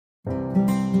Hello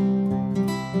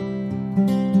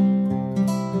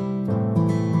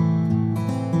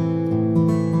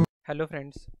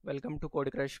friends, welcome to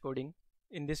Code Crush Coding.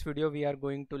 In this video we are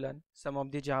going to learn some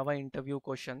of the Java interview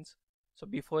questions. So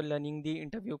before learning the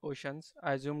interview questions,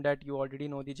 I assume that you already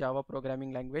know the Java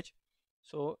programming language.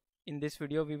 So in this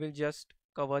video we will just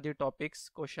cover the topics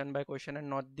question by question and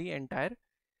not the entire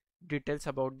details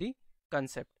about the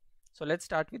concept. So let's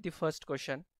start with the first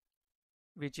question,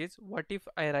 which is what if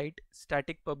I write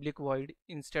static public void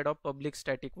instead of public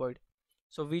static void.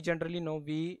 So we generally know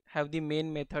we have the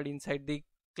main method inside the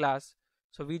class,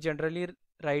 so we generally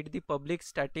write the public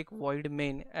static void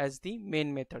main as the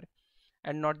main method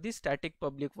and not the static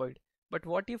public void. But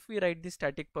what if we write the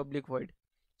static public void?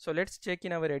 So let's check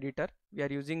in our editor. We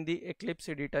are using the Eclipse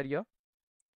editor here,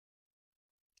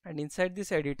 and inside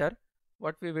this editor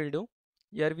what we will do,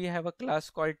 here we have a class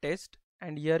called test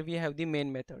and here we have the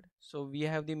main method. So we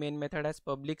have the main method as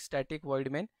public static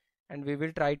void main and we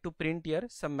will try to print here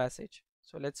some message.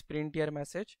 So let's print here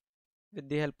message with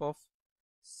the help of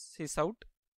sysout,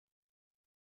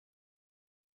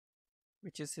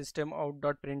 which is system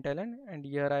out.println, and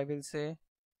here I will say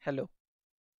hello.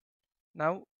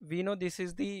 Now we know this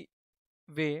is the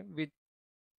way with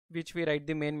which we write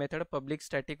the main method public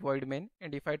static void main,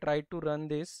 and if I try to run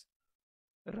this,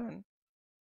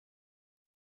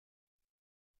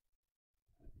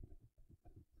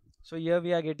 so here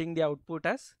we are getting the output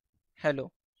as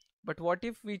hello. But what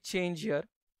if we change here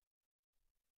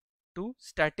to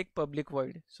static public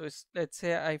void? So let's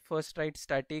say I first write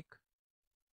static,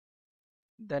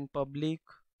 then public,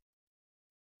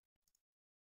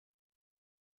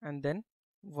 and then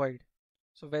void.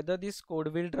 So whether this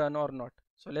code will run or not.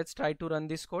 So let's try to run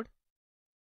this code.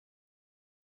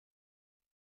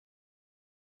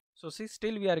 So see,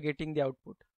 still we are getting the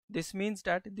output. This means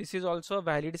that this is also a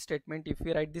valid statement. If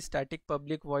we write the static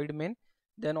public void main,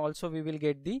 then also we will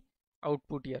get the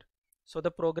output here. So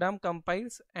the program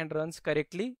compiles and runs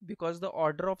correctly because the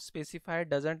order of specifier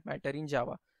doesn't matter in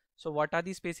Java. So what are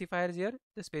the specifiers here?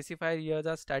 The specifier here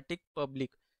are static,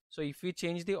 public. So if we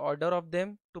change the order of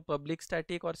them to public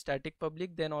static or static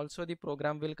public, then also the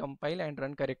program will compile and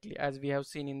run correctly, as we have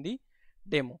seen in the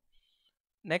demo.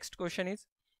 Next question is,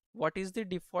 what is the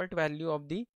default value of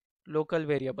the local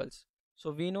variables?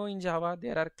 So we know in Java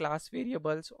there are class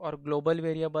variables or global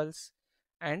variables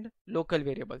and local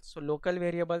variables. So local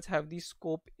variables have the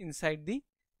scope inside the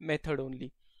method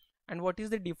only. And what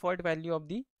is the default value of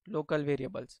the local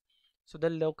variables? So the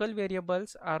local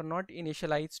variables are not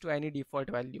initialized to any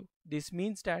default value. This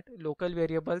means that local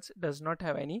variables does not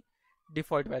have any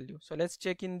default value. So let's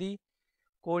check in the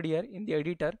code here in the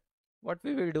editor. What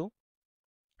we will do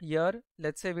here,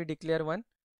 let's say we declare one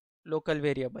local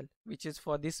variable which is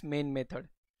for this main method,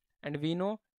 and we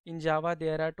know in Java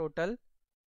there are total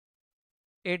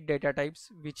 8 data types,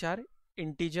 which are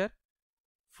integer,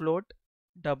 float,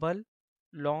 double,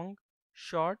 long,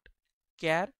 short,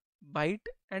 char, byte,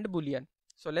 and boolean.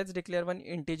 So let's declare one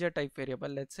integer type variable,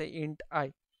 let's say int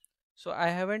I. So I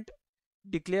haven't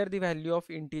declared the value of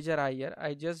integer I here,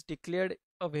 I just declared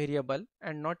a variable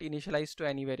and not initialized to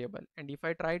any variable. And if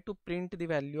I try to print the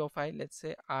value of I, let's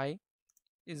say I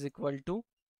is equal to,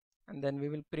 and then we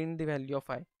will print the value of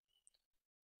I.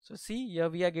 So see, here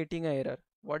we are getting an error.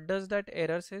 What does that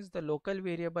error says? The local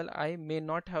variable I may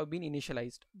not have been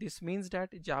initialized. This means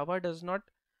that Java does not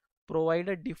provide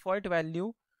a default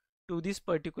value to this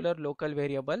particular local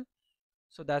variable.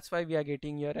 So that's why we are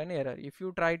getting here an error. If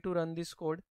you try to run this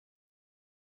code,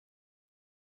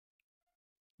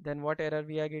 then what error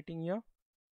we are getting here?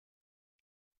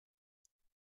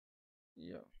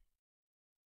 Yeah.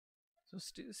 So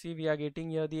see, we are getting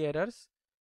here the errors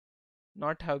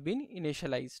not have been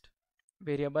initialized.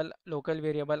 Variable local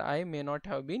variable I may not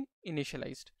have been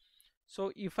initialized.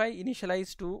 So if I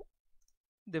initialize to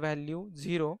the value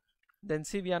 0, then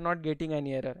see we are not getting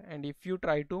any error. And if you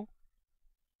try to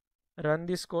run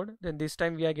this code, then this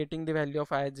time we are getting the value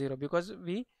of I at 0 because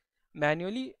we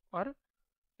manually or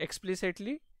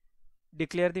explicitly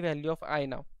declare the value of I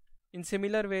now. In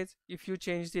similar ways, if you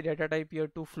change the data type here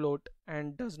to float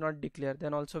and does not declare,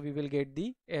 then also we will get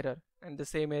the error, and the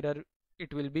same error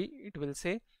it will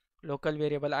say local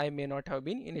variable I may not have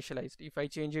been initialized. If I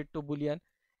change it to boolean,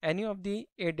 any of the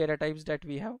 8 data types that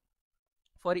we have,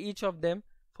 for each of them,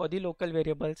 for the local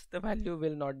variables, the value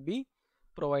will not be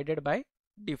provided by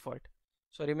default.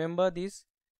 So remember this,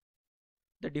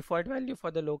 the default value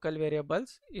for the local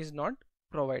variables is not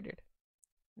provided.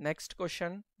 Next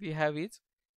question we have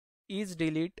is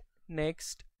delete,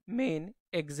 next, main,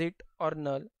 exit or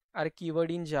null are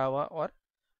keyword in Java or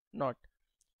not?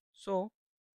 So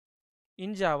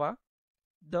in Java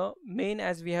the main,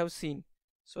 as we have seen,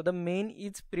 so the main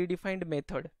is predefined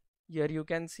method. Here you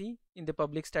can see in the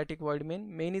public static void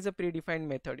main is a predefined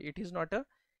method, it is not a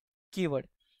keyword.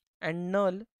 And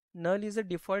null is a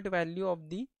default value of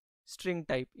the string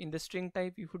type. In the string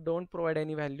type, if you don't provide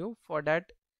any value, for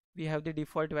that we have the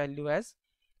default value as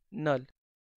null.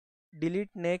 Delete,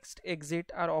 next, exit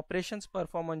are operations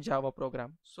performed on Java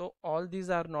program. So all these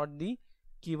are not the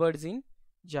keywords in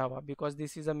Java, because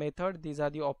this is a method. These are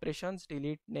the operations: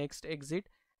 delete, next, exit,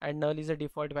 and null is a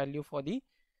default value for the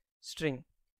string.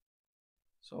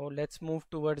 So let's move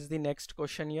towards the next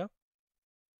question here.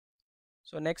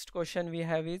 So next question we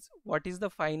have is, what is the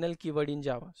final keyword in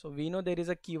Java? So we know there is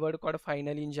a keyword called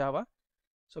final in Java.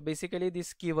 So basically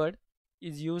this keyword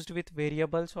is used with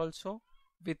variables also,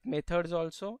 with methods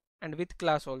also, and with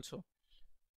class also.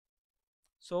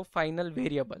 So final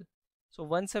variable. So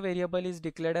once a variable is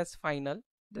declared as final,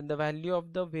 then the value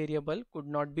of the variable could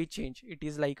not be changed. It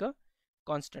is like a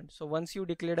constant. So once you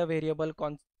declared a variable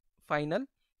final,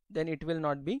 then it will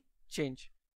not be changed.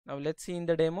 Now let's see in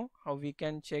the demo how we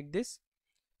can check this.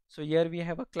 So here we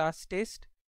have a class test,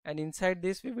 and inside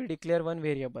this we will declare one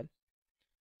variable.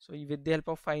 So with the help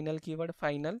of final keyword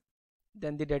final,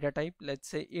 then the data type, let's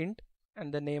say int,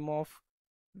 and the name of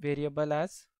variable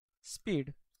as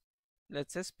speed,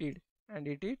 let's say speed, and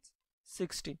it is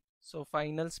 60. So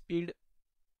final speed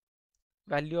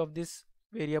value of this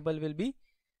variable will be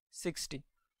 60.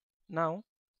 Now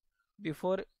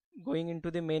before going into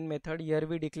the main method, here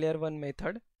we declare one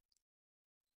method.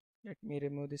 Let me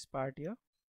remove this part here.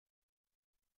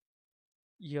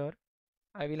 Here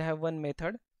I will have one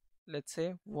method, let's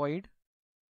say void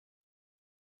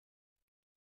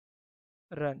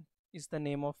run is the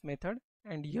name of method,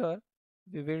 and here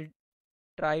we will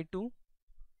try to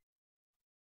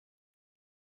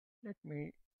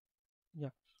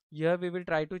here we will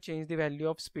try to change the value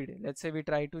of speed. Let's say we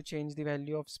try to change the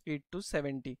value of speed to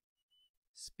 70.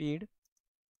 Speed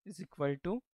is equal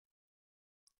to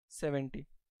 70.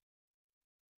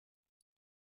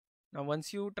 Now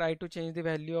once you try to change the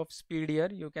value of speed here,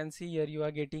 you can see here you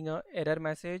are getting a error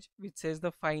message which says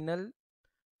the final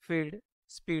field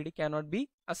speed cannot be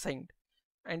assigned.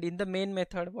 And in the main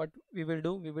method, what we will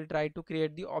do, we will try to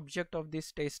create the object of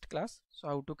this test class. So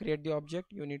how to create the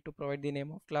object? You need to provide the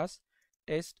name of class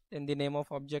test, then the name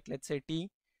of object, let's say t,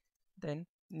 then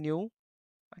new,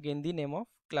 again the name of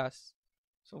class.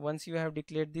 So once you have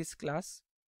declared this class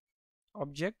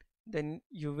object, then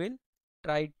you will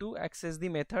try to access the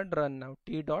method run now,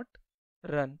 t dot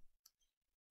run.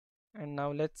 And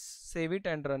now let's save it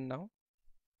and run now.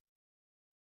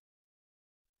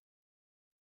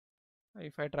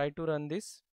 If I try to run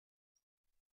this,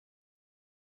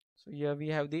 so here we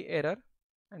have the error.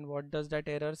 And what does that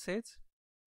error says?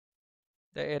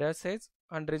 The error says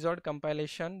unresolved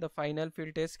compilation, the final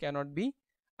field test cannot be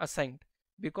assigned,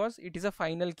 because it is a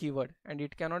final keyword and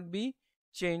it cannot be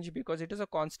changed because it is a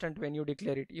constant when you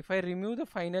declare it. If I remove the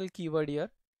final keyword here,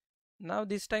 now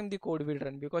this time the code will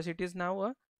run, because it is now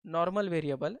a normal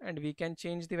variable and we can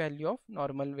change the value of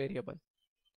normal variable.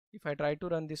 If I try to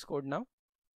run this code now,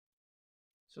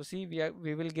 so see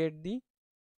we will get the,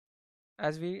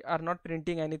 as we are not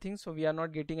printing anything, so we are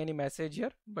not getting any message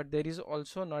here, but there is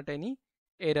also not any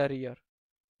error here.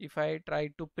 If I try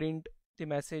to print the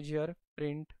message here,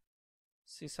 print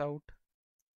sysout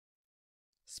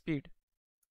speed,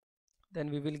 then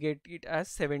we will get it as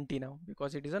 70 now,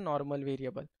 because it is a normal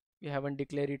variable. We haven't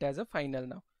declared it as a final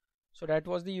now. So that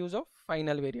was the use of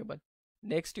final variable.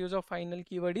 Next use of final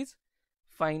keyword is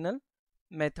final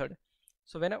method.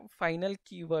 So when a final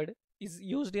keyword is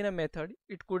used in a method,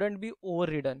 it couldn't be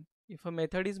overridden. If a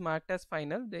method is marked as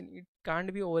final, then it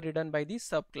can't be overridden by the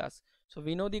subclass. So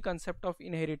we know the concept of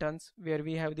inheritance, where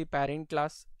we have the parent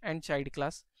class and child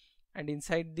class, and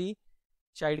inside the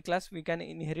child class we can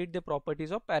inherit the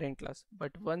properties of parent class.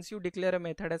 But once you declare a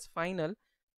method as final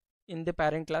in the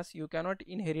parent class, you cannot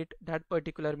inherit that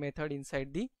particular method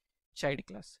inside the child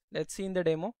class. Let's see in the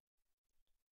demo.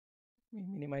 We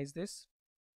minimize this.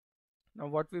 Now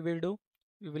what we will do,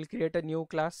 we will create a new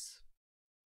class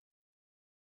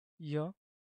here.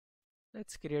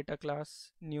 Let's create a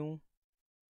class, new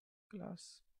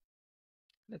class.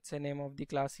 Let's say name of the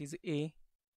class is A.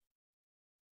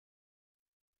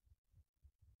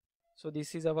 So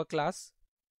this is our class,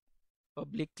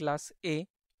 public class A,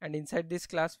 and inside this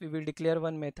class we will declare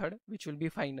one method which will be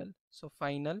final. So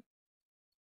final,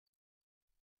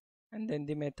 and then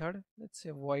the method, let's say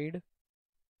void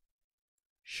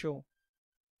show,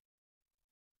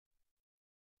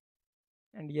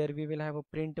 and here we will have a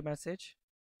print message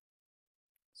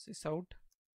sysout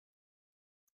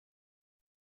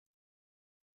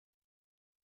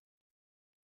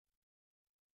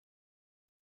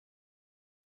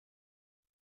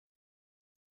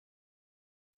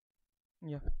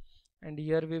Yeah, and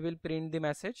here we will print the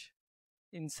message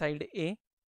inside A.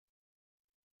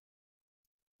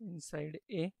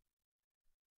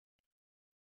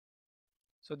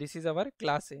 So this is our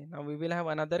class A. Now we will have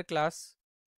another class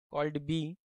called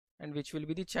B, and which will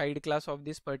be the child class of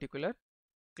this particular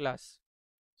class.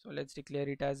 So let's declare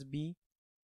it as B.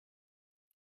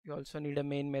 We also need a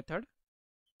main method,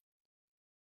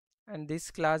 and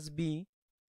this class B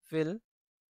will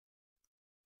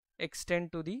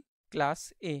extend to the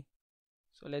class A.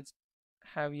 So let's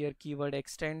have here keyword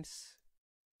extends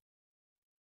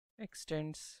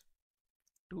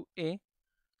to A.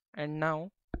 And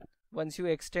now once you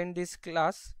extend this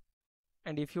class,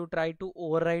 and if you try to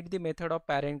override the method of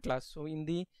parent class, so in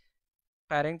the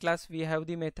parent class we have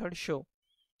the method show,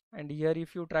 and here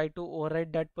if you try to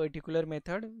override that particular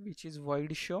method, which is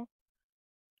void show,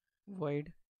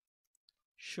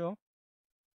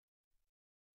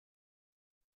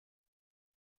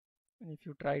 and if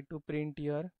you try to print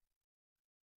here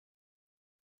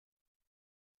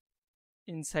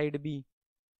inside B,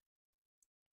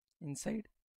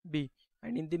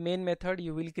 and in the main method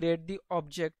you will create the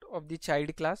object of the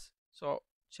child class. So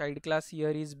child class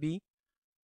here is B,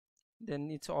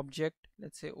 then its object,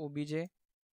 let's say obj,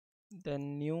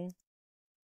 then new,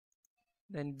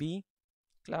 then B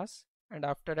class, and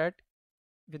after that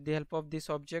with the help of this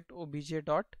object obj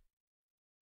dot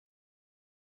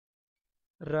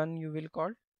run, you will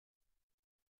call,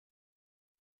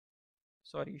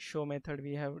 sorry, show method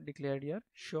we have declared here,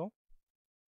 show.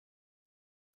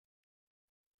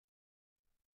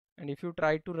 And if you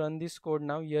try to run this code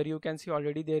now, here you can see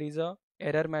already there is a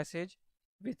error message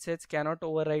which says cannot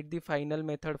override the final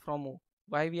method from O.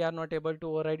 Why we are not able to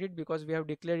override it? Because we have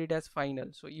declared it as final.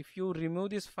 So if you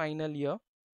remove this final here,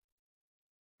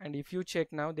 and if you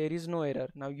check now, there is no error.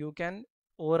 Now you can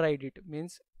override it.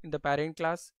 Means in the parent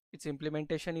class its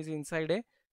implementation is inside A,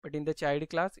 but in the child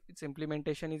class its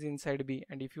implementation is inside B.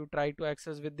 And if you try to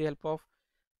access with the help of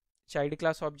child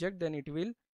class object, then it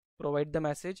will provide the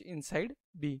message inside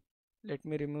B. Let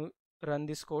me run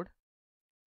this code,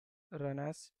 run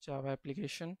as Java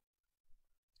application.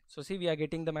 So see, we are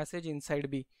getting the message inside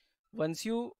B. Once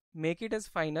you make it as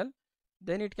final,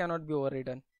 then it cannot be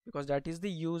overridden, because that is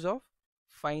the use of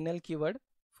final keyword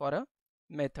for a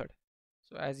method.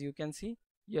 So as you can see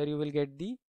here, you will get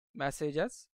the message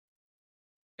as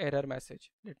error message.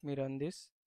 Let me run this.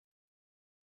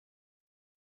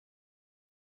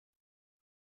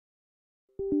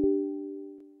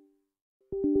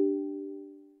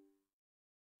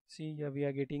 See, here we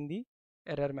are getting the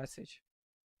error message.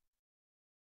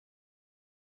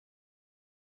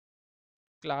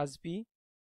 Class B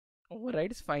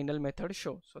overrides final method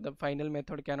show. So the final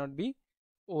method cannot be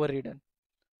overridden.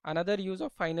 Another use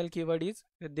of final keyword is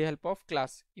with the help of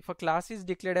class. If a class is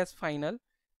declared as final,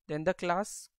 then the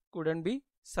class couldn't be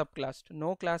subclassed.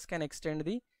 No class can extend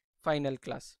the final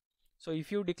class. So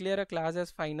if you declare a class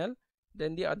as final,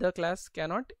 then the other class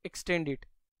cannot extend it.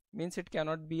 Means it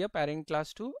cannot be a parent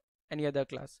class to any other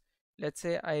class. Let's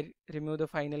say I remove the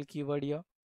final keyword here.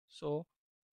 So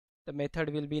the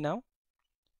method will be now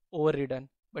overridden.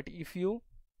 But if you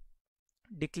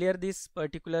declare this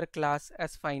particular class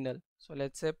as final, so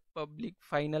let's say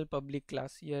final public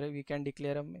class, here we can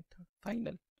declare a method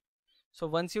final. So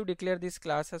once you declare this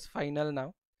class as final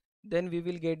now, then we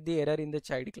will get the error in the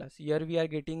child class. Here we are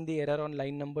getting the error on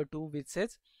line number 2, which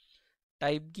says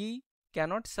type key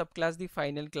cannot subclass the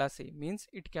final class A. Means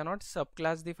it cannot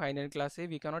subclass the final class A.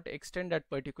 We cannot extend that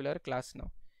particular class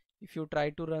now. If you try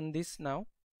to run this now,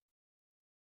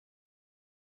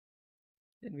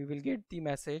 then we will get the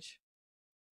message.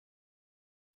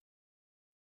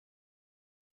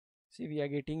 See, we are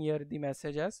getting here the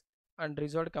message as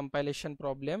unresolved compilation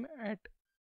problem at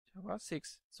Java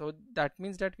 6. So that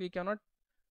means that we cannot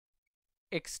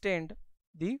extend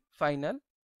the final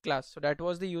class. So that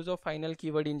was the use of final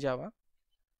keyword in Java.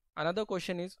 Another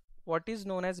question is, what is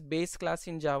known as base class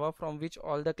in Java from which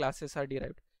all the classes are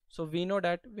derived? So we know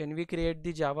that when we create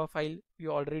the Java file, we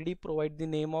already provide the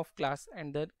name of class,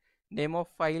 and the name of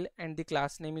file and the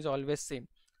class name is always same.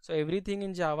 So everything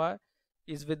in Java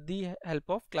is with the help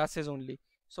of classes only.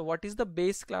 So what is the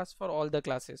base class for all the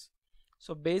classes?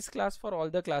 So base class for all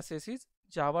the classes is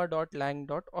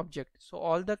java.lang.object. So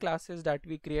all the classes that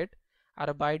we create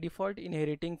are by default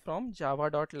inheriting from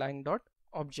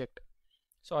java.lang.object.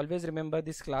 So always remember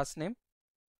this class name.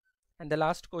 And the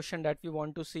last question that we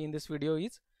want to see in this video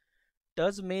is,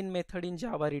 does main method in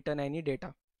Java return any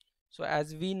data? So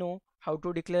as we know how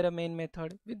to declare a main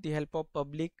method with the help of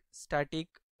public static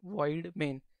void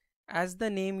main. As the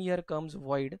name here comes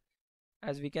void,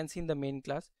 as we can see in the main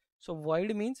class, So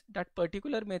void means that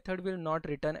particular method will not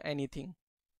return anything.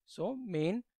 So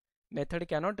main method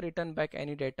cannot return back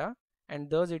any data, and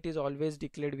thus it is always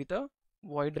declared with a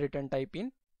void return type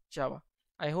in Java.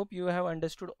 I hope you have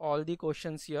understood all the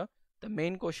questions here. The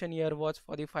main question here was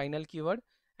for the final keyword,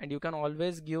 and you can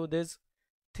always give these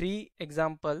 3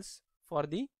 examples for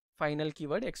the final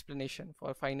keyword explanation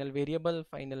for final variable,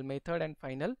 final method, and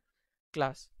final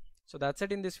class. So that's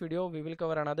it in this video. We will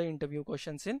cover another interview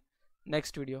questions in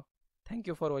next video. Thank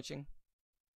you for watching.